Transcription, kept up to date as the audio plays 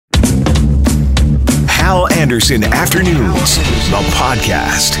Hal Anderson Afternoons, the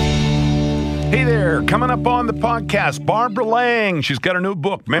podcast. Hey there, coming up on the podcast, Barbara Lang. She's got her new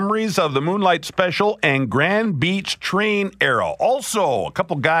book, Memories of the Moonlight Special and Grand Beach Train Era. Also, a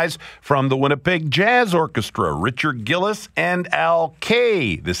couple guys from the Winnipeg Jazz Orchestra, Richard Gillis and Al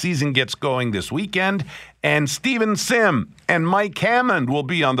Kay. The season gets going this weekend, and Stephen Sim and Mike Hammond will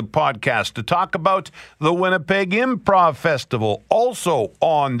be on the podcast to talk about the Winnipeg Improv Festival, also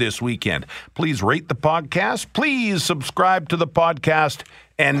on this weekend. Please rate the podcast. Please subscribe to the podcast.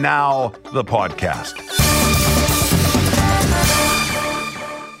 And now, the podcast.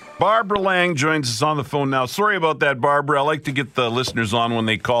 Barbara Lang joins us on the phone now. Sorry about that, Barbara. I like to get the listeners on when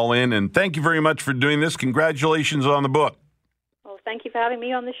they call in. And thank you very much for doing this. Congratulations on the book. Well, thank you for having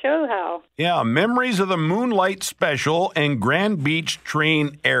me on the show, Hal. Yeah, Memories of the Moonlight Special and Grand Beach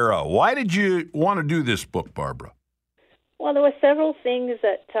Train Era. Why did you want to do this book, Barbara? Well, there were several things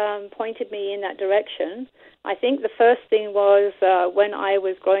that pointed me in that direction. I think the first thing was when I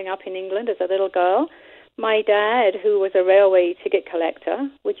was growing up in England as a little girl, my dad, who was a railway ticket collector,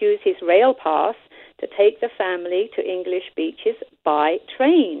 would use his rail pass to take the family to English beaches by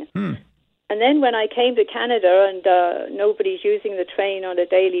train. And then when I came to Canada and nobody's using the train on a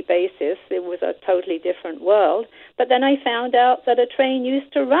daily basis, it was a totally different world. But then I found out that a train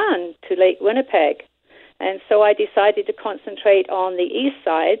used to run to Lake Winnipeg. And so I decided to concentrate on the east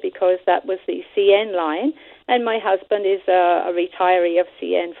side because that was the CN line, and my husband is a retiree of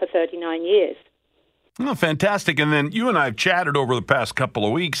CN for 39 years. Oh, fantastic. And then you and I have chatted over the past couple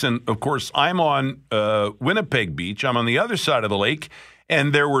of weeks, and of course I'm on Winnipeg Beach. I'm on the other side of the lake,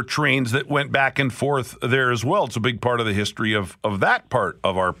 and there were trains that went back and forth there as well. It's a big part of the history of that part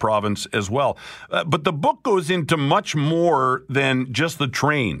of our province as well. But the book goes into much more than just the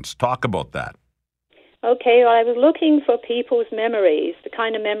trains. Talk about that. Okay, well, I was looking for people's memories, the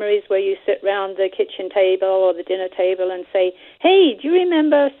kind of memories where you sit round the kitchen table or the dinner table and say, hey, do you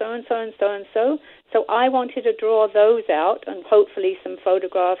remember so-and-so and so-and-so? So I wanted to draw those out and hopefully some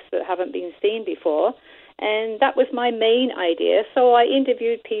photographs that haven't been seen before. And that was my main idea. So I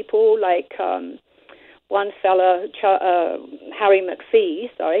interviewed people like one fella, Harry McPhee,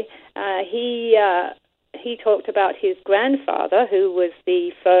 he talked about his grandfather, who was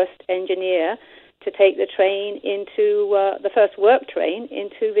the first engineer to take the train into, the first work train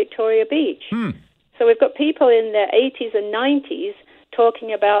into Victoria Beach. So we've got people in their 80s and 90s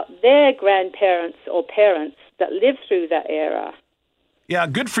talking about their grandparents or parents that lived through that era. Yeah,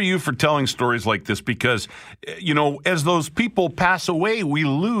 good for you for telling stories like this because, you know, as those people pass away, we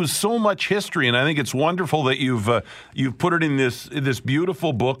lose so much history. And I think it's wonderful that you've put it in this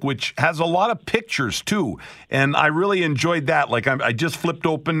beautiful book, which has a lot of pictures, too. And I really enjoyed that. Like, I just flipped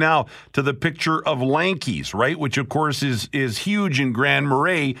open now to the picture of Lanky's, right, which, of course, is huge in Grand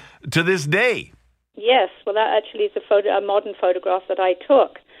Marais to this day. Yes, well, that actually is a modern photograph that I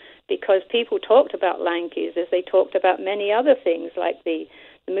took, because people talked about Lanky's as they talked about many other things like the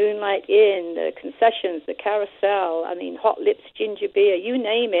Moonlight Inn, the concessions, the carousel, Hot Lips ginger beer, you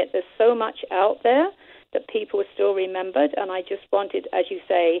name it. There's so much out there that people still remembered, and I just wanted, as you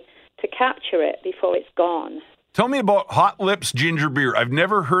say, to capture it before it's gone. Tell me about Hot Lips ginger beer. I've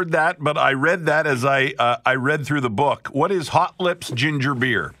never heard that, but I read that as I read through the book. What is Hot Lips ginger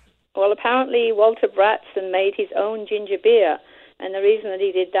beer? Well, apparently Walter Bratson made his own ginger beer. And the reason that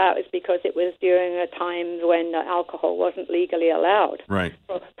he did that was because it was during a time when alcohol wasn't legally allowed. Right.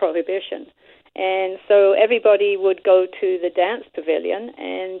 Prohibition. And so everybody would go to the dance pavilion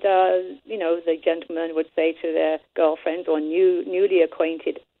and, the gentlemen would say to their girlfriends or newly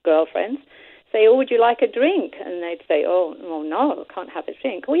acquainted girlfriends, say, oh, would you like a drink? And they'd say, oh, well, no, I can't have a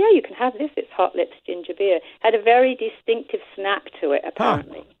drink. Oh, yeah, you can have this. It's Hot Lips ginger beer. Had a very distinctive snap to it,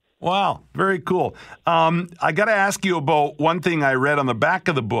 apparently. Huh. Wow, very cool. I got to ask you about one thing I read on the back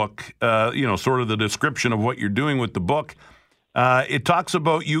of the book, sort of the description of what you're doing with the book. It talks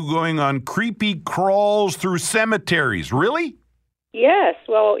about you going on creepy crawls through cemeteries. Really? Yes.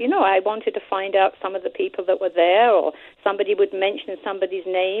 Well, I wanted to find out some of the people that were there, or somebody would mention somebody's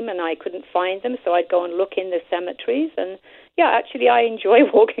name and I couldn't find them, so I'd go and look in the cemeteries. And, yeah, actually I enjoy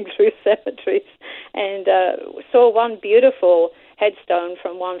walking through cemeteries and saw one beautiful headstone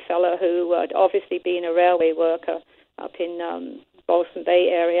from one fellow who had obviously been a railway worker up in Bolson Bay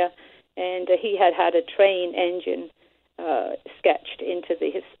area, and he had a train engine sketched into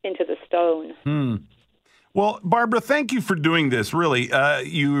the stone. Well, Barbara, thank you for doing this, really.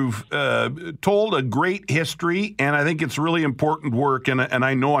 You've told a great history, and I think it's really important work, and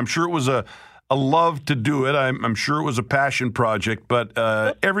I'm sure it was a love to do it. I'm sure it was a passion project, but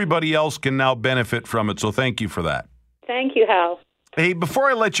everybody else can now benefit from it, so thank you for that. Thank you, Hal. Hey, before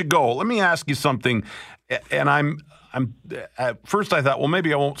I let you go, let me ask you something. And I'm at first I thought, well,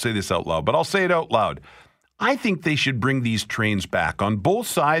 maybe I won't say this out loud, but I'll say it out loud. I think they should bring these trains back on both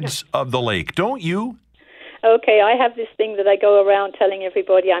sides of the lake. Don't you? Okay, I have this thing that I go around telling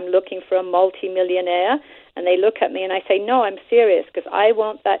everybody I'm looking for a multi-millionaire, and they look at me and I say, no, I'm serious, because I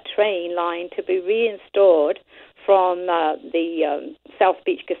want that train line to be reinstalled from the South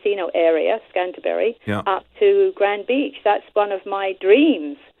Beach Casino area, Scanterbury, up to Grand Beach. That's one of my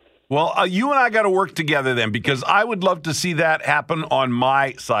dreams. Well, you and I got to work together then, because I would love to see that happen on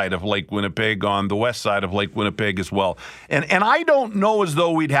my side of Lake Winnipeg, on the west side of Lake Winnipeg as well. And I don't know as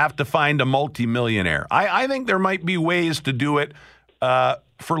though we'd have to find a multimillionaire. I think there might be ways to do it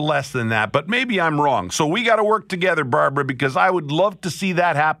for less than that, but maybe I'm wrong. So we got to work together, Barbara, because I would love to see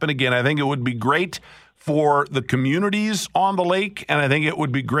that happen again. I think it would be great for the communities on the lake, and I think it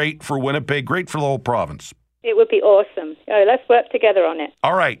would be great for Winnipeg, great for the whole province. It would be awesome. Let's work together on it.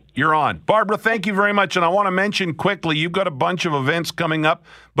 All right, you're on. Barbara, thank you very much. And I want to mention quickly, you've got a bunch of events coming up,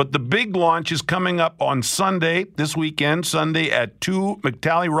 but the big launch is coming up on Sunday, this weekend, Sunday at 2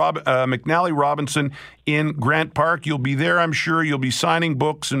 McNally Robinson in Grant Park. You'll be there, I'm sure. You'll be signing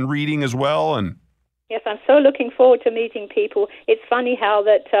books and reading as well. And yes, I'm so looking forward to meeting people. It's funny how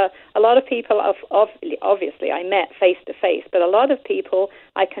that a lot of people, obviously I met face-to-face, but a lot of people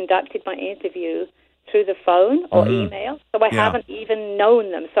I conducted my interview through the phone or email, so I haven't even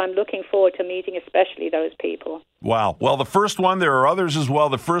known them. So I'm looking forward to meeting especially those people. Wow. Well, the first one, there are others as well.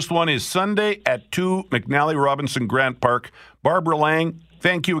 The first one is Sunday at 2 McNally Robinson Grant Park. Barbara Lang,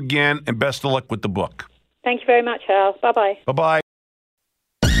 thank you again, and best of luck with the book. Thank you very much, Hal. Bye-bye. Bye-bye.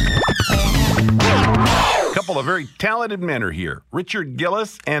 A couple of very talented men are here. Richard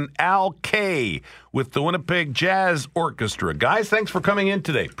Gillis and Al Kay with the Winnipeg Jazz Orchestra. Guys, thanks for coming in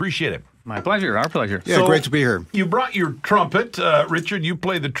today. Appreciate it. My pleasure. Our pleasure. Yeah, great to be here. You brought your trumpet. Richard, you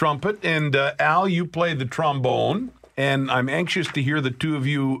play the trumpet. And Al, you play the trombone. And I'm anxious to hear the two of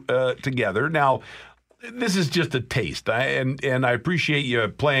you together. Now, this is just a taste, and I appreciate you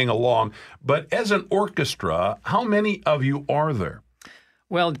playing along. But as an orchestra, how many of you are there?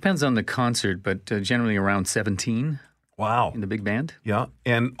 Well, it depends on the concert, but generally around 17. Wow. In the big band. Yeah.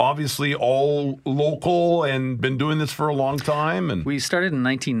 And obviously all local and been doing this for a long time. And we started in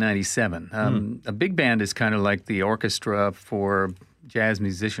 1997. A big band is kind of like the orchestra for jazz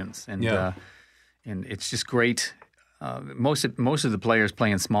musicians. And and it's just great. Most of the players play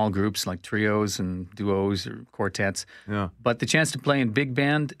in small groups like trios and duos or quartets. Yeah. But the chance to play in big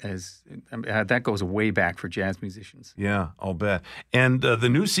band, that goes way back for jazz musicians. Yeah, I'll bet. And the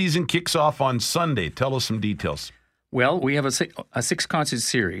new season kicks off on Sunday. Tell us some details. Well, we have a 6-concert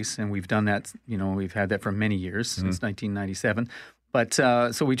series, and we've done that, we've had that for many years, since 1997. But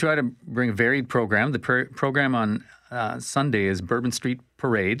so we try to bring a varied program. The program on Sunday is Bourbon Street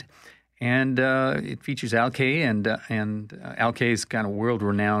Parade, and it features Al Kay, and Al Kay is kind of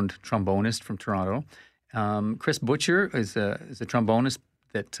world-renowned trombonist from Toronto. Chris Butcher is a trombonist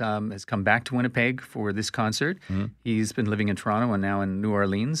that has come back to Winnipeg for this concert. He's been living in Toronto and now in New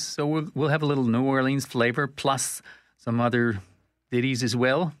Orleans. So we'll have a little New Orleans flavor, plus some other ditties as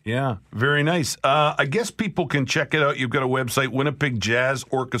well. Yeah, very nice. I guess people can check it out. You've got a website,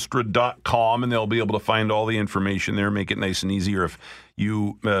 winnipegjazzorchestra.com, and they'll be able to find all the information there, make it nice and easy. Or if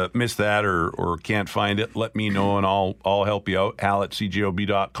you miss that or can't find it, let me know, and I'll help you out.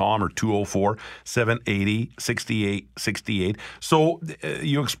 hal@cjob.com or 204-780-6868. So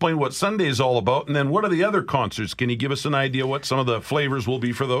you explain what Sunday is all about, and then what are the other concerts? Can you give us an idea what some of the flavors will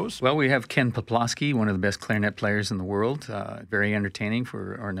be for those? Well, we have Ken Poplawski, one of the best clarinet players in the world, very entertaining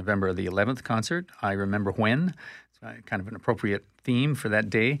for our November the 11th concert. I Remember When. Kind of an appropriate theme for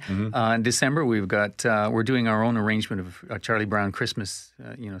that day. In December, we've got we're doing our own arrangement of Charlie Brown Christmas.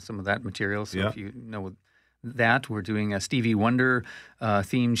 Some of that material. So if you know that, we're doing a Stevie Wonder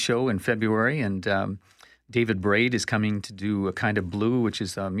themed show in February, and David Braid is coming to do A Kind of Blue, which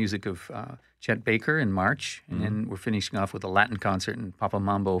is music of Chet Baker in March, and then we're finishing off with a Latin concert in Papa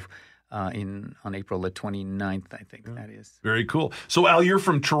Mambo. On April the 29th, I think that is. Very cool. So, Al, you're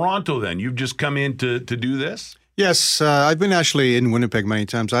from Toronto then. You've just come in to do this? Yes, I've been actually in Winnipeg many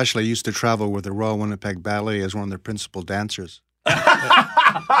times. I actually used to travel with the Royal Winnipeg Ballet as one of their principal dancers.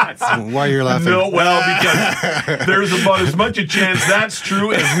 Why are you laughing? No, well, because there's about as much a chance that's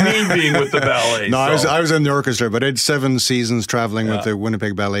true as me being with the ballet. No, I was in the orchestra, but I had 7 seasons traveling with the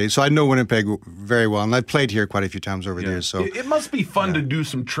Winnipeg Ballet, so I know Winnipeg very well, and I've played here quite a few times over the years. So it must be fun to do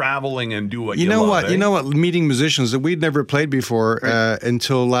some traveling and do what you know. love, You know what? Meeting musicians that we'd never played before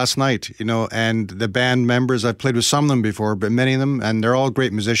until last night. And the band members, I've played with some of them before, but many of them, and they're all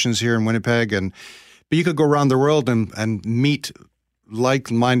great musicians here in Winnipeg. But you could go around the world and meet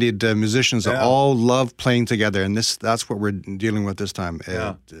like-minded musicians that all love playing together, and that's what we're dealing with this time.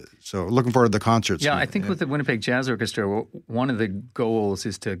 So looking forward to the concerts. Yeah, I think with the Winnipeg Jazz Orchestra, one of the goals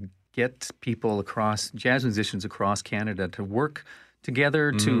is to get people jazz musicians across Canada to work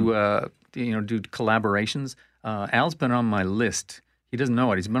together to do collaborations. Al's been on my list. He doesn't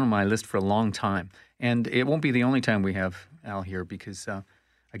know it. He's been on my list for a long time, and it won't be the only time we have Al here because,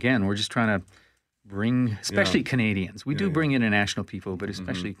 again, we're just trying to bring, especially Canadians. We do bring international people, but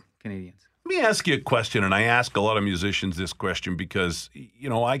especially Canadians. Let me ask you a question, and I ask a lot of musicians this question because,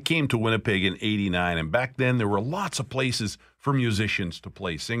 I came to Winnipeg in '89, and back then there were lots of places for musicians to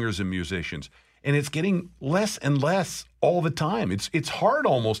play, singers and musicians, and it's getting less and less all the time. It's hard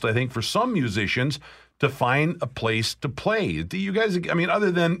almost, I think, for some musicians to find a place to play. Do you guys,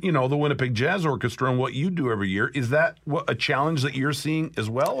 other than, the Winnipeg Jazz Orchestra and what you do every year, is that a challenge that you're seeing as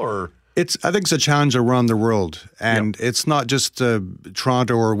well, or? I think it's a challenge around the world, and it's not just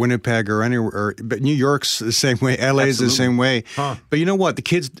Toronto or Winnipeg or anywhere, but New York's the same way, LA's the same way. But you know what? The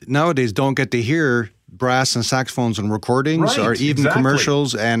kids nowadays don't get to hear brass and saxophones and recordings or even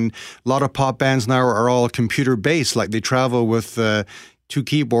commercials, and a lot of pop bands now are all computer-based, like they travel with 2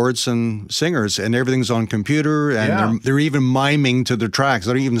 keyboards and singers, and everything's on computer, and they're even miming to their tracks.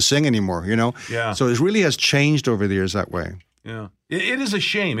 They don't even sing anymore, Yeah. So it really has changed over the years that way. Yeah. It is a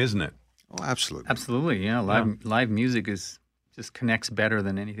shame, isn't it? Oh, absolutely. Absolutely, yeah. Live music just connects better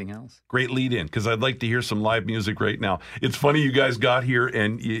than anything else. Great lead in, because I'd like to hear some live music right now. It's funny you guys got here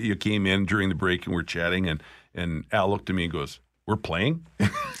and you came in during the break and we're chatting, and Al looked at me and goes, "We're playing?"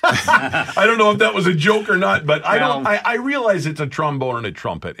 I don't know if that was a joke or not, but I realize it's a trombone and a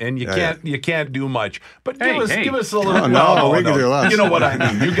trumpet, and you can't do much. But give us a little. We can do less. You know what I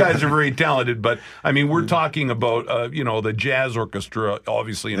mean? You guys are very talented, but we're talking about the jazz orchestra,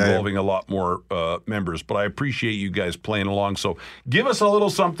 obviously involving a lot more members. But I appreciate you guys playing along. So give us a little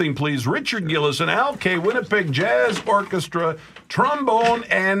something, please. Richard Gillis and Al Kay, Winnipeg Jazz Orchestra, trombone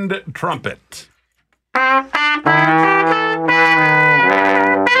and trumpet.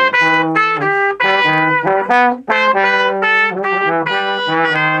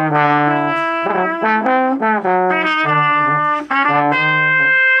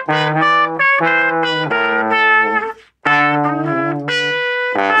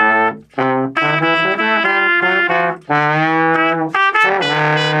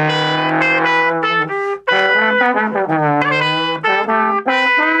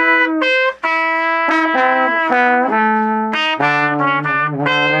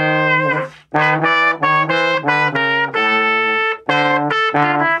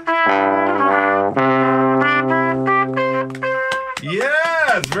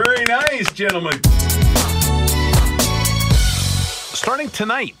 Gentlemen, starting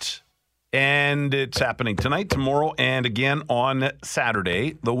tonight, and it's happening tonight, tomorrow, and again on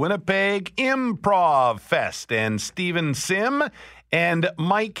Saturday, the Winnipeg Improv Fest, and Stephen Sim and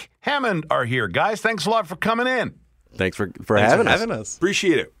Mike Hammond are here. Guys, thanks a lot for coming in. Thanks for having us.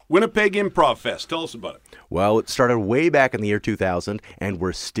 Appreciate it. Winnipeg Improv Fest. Tell us about it. Well, it started way back in the year 2000, and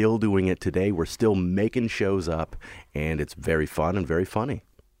we're still doing it today. We're still making shows up, and it's very fun and very funny.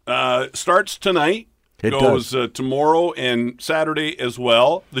 Starts tonight. It goes does. Tomorrow and Saturday as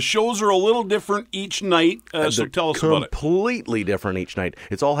well. The shows are a little different each night, so tell us about it. Completely different each night.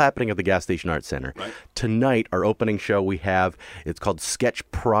 It's all happening at the Gas Station Arts Center. Right. Tonight, our opening show it's called Sketch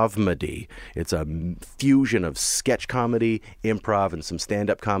Provmedy. It's a fusion of sketch comedy, improv, and some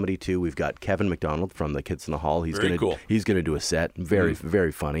stand-up comedy too. We've got Kevin McDonald from the Kids in the Hall. He's going to do a set. Very,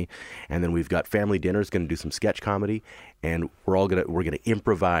 very funny. And then we've got Family Dinner's going to do some sketch comedy. And we're gonna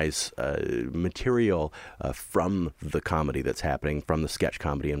improvise material from the comedy that's happening, from the sketch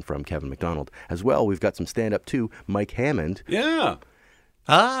comedy, and from Kevin McDonald as well. We've got some stand up too. Mike Hammond. Yeah.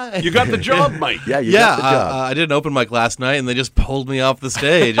 You got the job, Mike. Yeah, you got the job. I did an open mic last night, and they just pulled me off the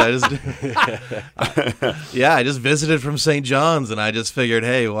stage. I just visited from St. John's, and I just figured,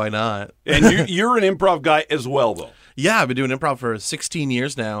 hey, why not? And you're an improv guy as well, though. Yeah, I've been doing improv for 16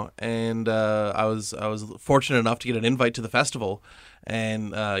 years now, and I was fortunate enough to get an invite to the festival.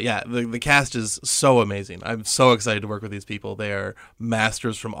 And the cast is so amazing. I'm so excited to work with these people. They are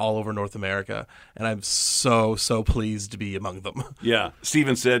masters from all over North America, and I'm so pleased to be among them. Yeah,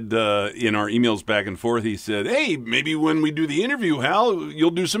 Stephen said in our emails back and forth, he said, "Hey, maybe when we do the interview, Hal,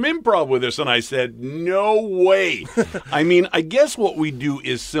 you'll do some improv with us." And I said, "No way." I guess what we do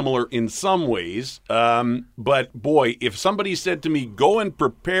is similar in some ways, but boy, if somebody said to me, "Go and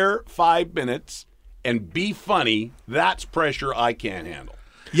prepare 5 minutes and be funny," that's pressure I can't handle.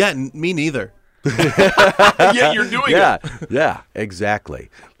 Yeah, me neither. Yet you're doing it. Yeah, exactly.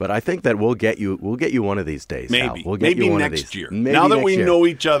 But I think that we'll get you one of these days. Sal. Maybe. We'll get Maybe you one next of these. year. Maybe now that next we year. know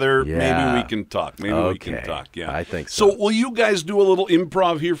each other, Yeah. maybe we can talk. Maybe we can talk. Yeah, I think so. So will you guys do a little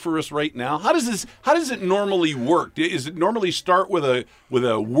improv here for us right now? How does it normally work? Is it normally start with a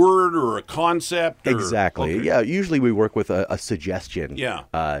word or a concept? Or, Exactly. Okay. Yeah. Usually we work with a suggestion.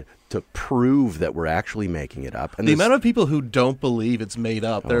 Yeah. To prove that we're actually making it up. And The amount of people who don't believe it's made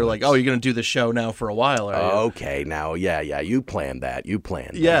up, they're like, "Oh, you're going to do the show now for a while, are you?" Okay, now, yeah, you planned that. You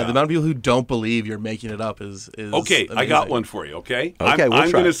planned. Yeah, that. the amount of people who don't believe you're making it up is Okay, I got one for you. Okay, Okay, I'm we'll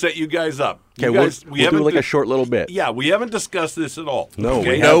try. going to set you guys up. Okay, You we'll guys, we do haven't like a short little bit. Yeah, we haven't discussed this at all. No,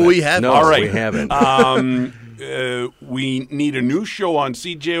 okay? we No, haven't. we haven't. No, All right. we haven't. We need a new show on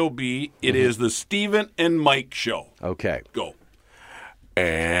CJOB. It is the Stephen and Mike Show. Okay. Go.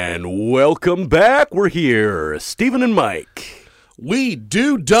 And welcome back. We're here, Stephen and Mike. We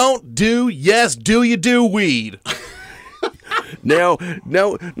don't do, yes, do you do weed? Now,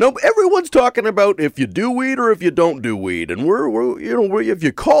 everyone's talking about if you do weed or if you don't do weed, and we're if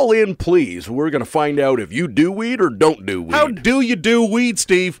you call in, please, we're gonna find out if you do weed or don't do weed. How do you do weed,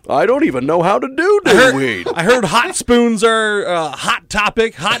 Steve? I don't even know how to do weed. I heard hot spoons are hot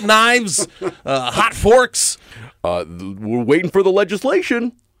topic, hot knives, hot forks. We're waiting for the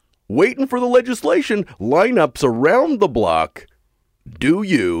legislation. Lineups around the block. Do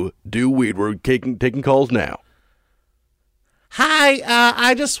you do weed? We're taking calls now.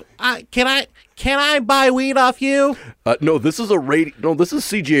 Hi, can I buy weed off you? No, this is This is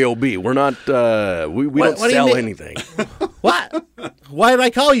CJOB. We're not. We What don't do you sell mean? anything. What? Why did I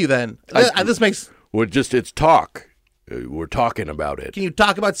call you then? This makes. It's talk. We're talking about it. Can you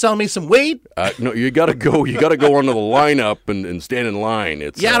talk about selling me some weed? No, you gotta go. You gotta go onto the lineup and stand in line.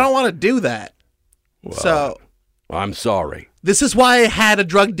 It's Yeah, I don't want to do that. So I'm sorry. this is why I had a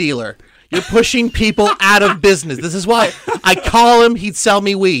drug dealer. You're pushing people out of business. This is why I call him. He'd sell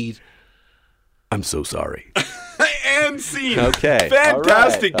me weed. I'm so sorry. And scene. Okay.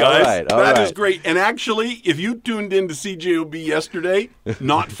 Fantastic, All right. guys. All right. That is great. And actually, if you tuned into CJOB yesterday,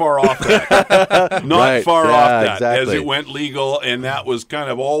 not far off that. Not Right. far Yeah, off that. exactly. As it went legal, and that was kind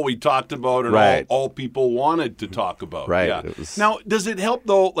of all we talked about and Right. all people wanted to talk about. Right. Yeah. It was- Now, does it help,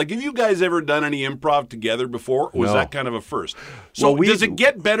 though? Like, have you guys ever done any improv together before? Or was No. that kind of a first? So Well, does it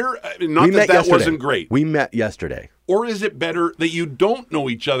get better? Not we that met that yesterday. wasn't great. We met yesterday. Or is it better that you don't know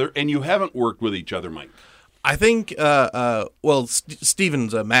each other and you haven't worked with each other, Mike? I think,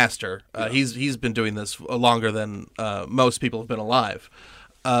 Steven's a master. He's been doing this longer than most people have been alive.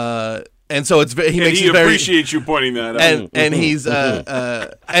 And so he makes He it very appreciates you pointing that out. and he's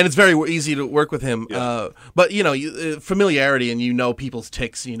and it's very easy to work with him. But familiarity and people's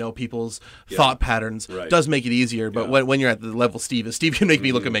tics, people's thought patterns Right. does make it easier. But when you're at the level Steve can make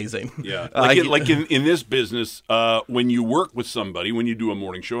me look amazing. Yeah, Like, in this business, when you work with somebody, when you do a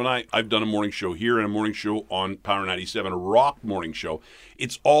morning show, and I've done a morning show here and a morning show on Power 97, a rock morning show,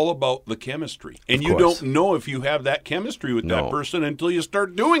 it's all about the chemistry. And you course. don't know if you have that chemistry with that No. person until you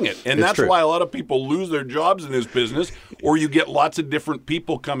start doing it. And It's that's true. why a lot of people lose their jobs in this business, or you get lots of different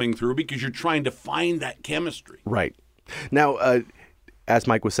people coming through because you're trying to find that chemistry. Right. Now, as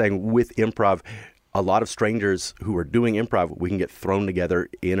Mike was saying, with improv, a lot of strangers who are doing improv, we can get thrown together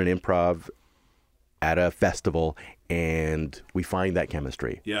in an improv at a festival, and we find that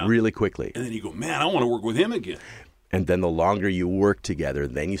chemistry really quickly. And then you go, man, I want to work with him again. And then the longer you work together,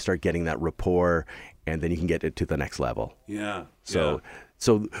 then you start getting that rapport, and then you can get it to the next level. Yeah. So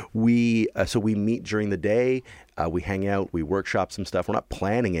we meet during the day, we hang out, we workshop some stuff. We're not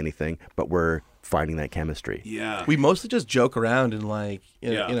planning anything, but we're finding that chemistry. Yeah. we mostly just joke around and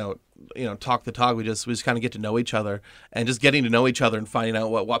Yeah. talk the talk. We just kind of get to know each other, and just getting to know each other and finding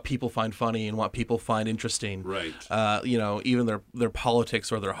out what people find funny and what people find interesting. Right. Even their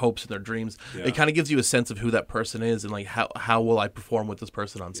politics or their hopes and their dreams. Yeah. It kind of gives you a sense of who that person is and like how will I perform with this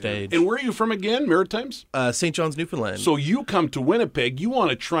person on stage. And where are you from again, Maritimes? St. John's, Newfoundland. So you come to Winnipeg, you want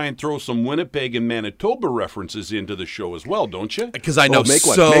to try and throw some Winnipeg and Manitoba references into the show as well, don't you? because I know make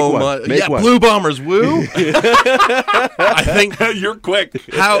one, so make one, much. make Yeah, one. Blue Bombers, woo! I think You're quick.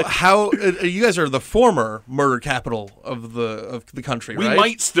 how you guys are the former murder capital of the country, We right?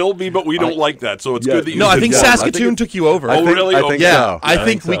 might still be, but we don't like that. So it's Yeah, good that you No, I think Yeah, I Saskatoon think took you over. Oh, really? I think Okay. Yeah, so. I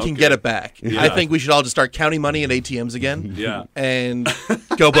think we so. can get it back. Yeah. I think we should all just start counting money in ATMs again. Yeah. And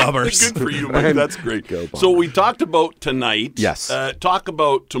go Bombers. Good for you, Mike. That's great. Go Bombers. So we talked about tonight. Yes. Talk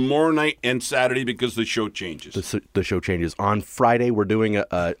about tomorrow night and Saturday because the show changes. The show changes. On Friday, we're doing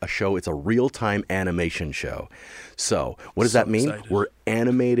a show. It's a real-time animation show. So what does that mean? excited. We're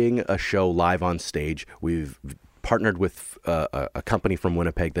animating a show live on stage. We've partnered with a company from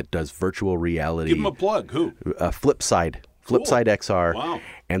Winnipeg that does virtual reality. Give them a plug. Who? Flipside Flipside XR. Wow.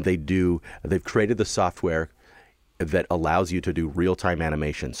 And they've created the software that allows you to do real-time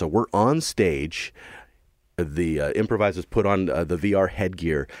animation. So we're on stage. The improvisers put on the VR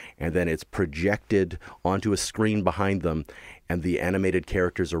headgear, and then it's projected onto a screen behind them, and the animated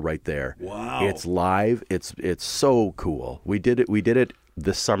characters are right there. Wow! It's live. It's so cool. We did it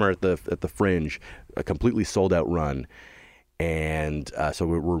this summer at the Fringe, a completely sold out run. And so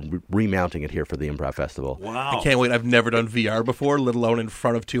we're remounting it here for the Improv Festival. Wow. I can't wait. I've never done VR before, let alone in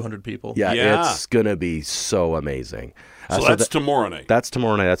front of 200 people. Yeah. It's going to be so amazing. So that's tomorrow night. That's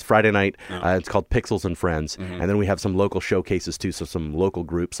tomorrow night. That's Friday night. It's called Pixels and Friends. And then we have some local showcases, too. So some local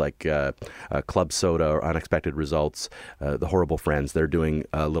groups like Club Soda or Unexpected Results, The Horrible Friends. They're doing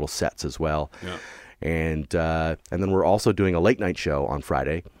little sets as well. Yeah. And then we're also doing a late night show on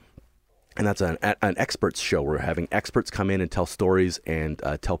Friday. And that's an experts show. We're having experts come in and tell stories and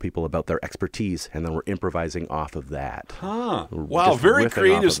tell people about their expertise, and then we're improvising off of that. Huh. Wow, very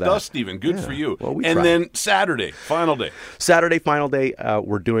creative stuff, Stephen. Good for you. Well, we and try. then Saturday, final day. Saturday, final day,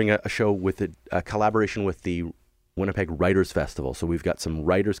 we're doing a show with a collaboration with the Winnipeg Writers Festival. So we've got some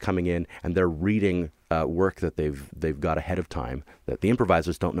writers coming in, and they're reading work that they've got ahead of time that the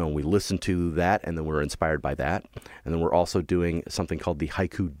improvisers don't know. And we listen to that, and then we're inspired by that. And then we're also doing something called the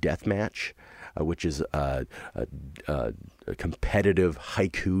Haiku Death Match, which is a competitive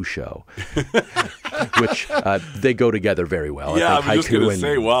haiku show, which they go together very well. Yeah, I think I was just going to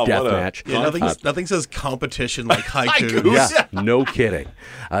say, wow, death what a match. Yeah, nothing says competition like haiku. Yeah, no kidding.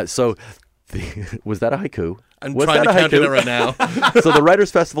 Was that a haiku? I'm Was trying that to a count it haiku? right now. So the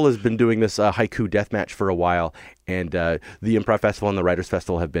Writers Festival has been doing this haiku death match for a while, and the Improv Festival and the Writers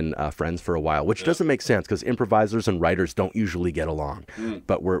Festival have been friends for a while, which doesn't make sense because improvisers and writers don't usually get along.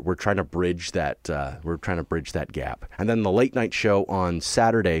 But we're trying to bridge that. We're trying to bridge that gap. And then the late night show on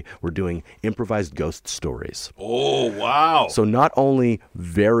Saturday, we're doing improvised ghost stories. Oh, wow. So not only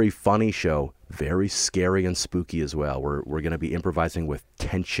very funny show, very scary and spooky as well. We're going to be improvising with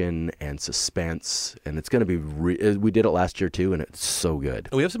tension and suspense, and it's going to be. We did it last year too, and it's so good.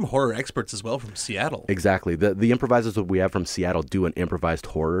 And we have some horror experts as well from Seattle. Exactly. The improvisers that we have from Seattle do an improvised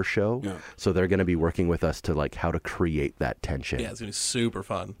horror show, so they're going to be working with us to how to create that tension. Yeah, it's going to be super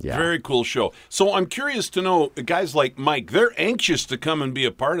fun. Yeah. Very cool show. So I'm curious to know, guys like Mike, they're anxious to come and be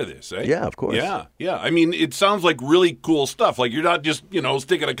a part of this, eh? Yeah, of course. Yeah. I mean, it sounds like really cool stuff. Like you're not just,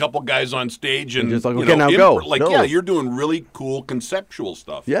 sticking a couple guys on stage and just like, okay, now go. No. You're doing really cool conceptual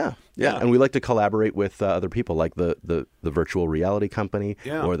stuff. Yeah. And we like to collaborate with other people like the virtual reality company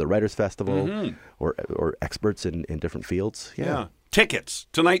or the Writers Festival or experts in different fields. Yeah. Tickets.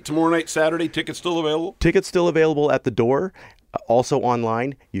 Tonight, tomorrow night, Saturday, tickets still available? Tickets still available at the door. Also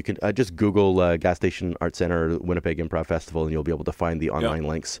online, you can just Google Gas Station Arts Center Winnipeg Improv Festival, and you'll be able to find the online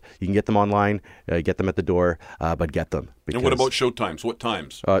links. You can get them online, get them at the door, but get them. And what about show times? What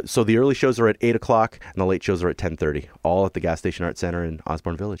times? So the early shows are at 8 o'clock, and the late shows are at 10:30, all at the Gas Station Arts Center in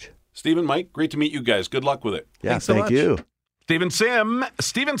Osborne Village. Stephen, Mike, great to meet you guys. Good luck with it. Yeah, Thanks so thank much. you.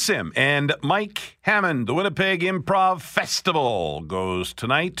 Stephen Sim, and Mike Hammond. The Winnipeg Improv Festival goes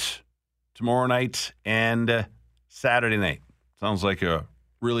tonight, tomorrow night, and Saturday night. Sounds like a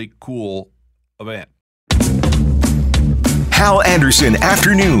really cool event. Hal Anderson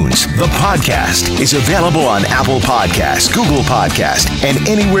Afternoons, the podcast, is available on Apple Podcasts, Google Podcasts, and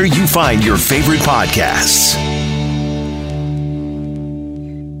anywhere you find your favorite podcasts.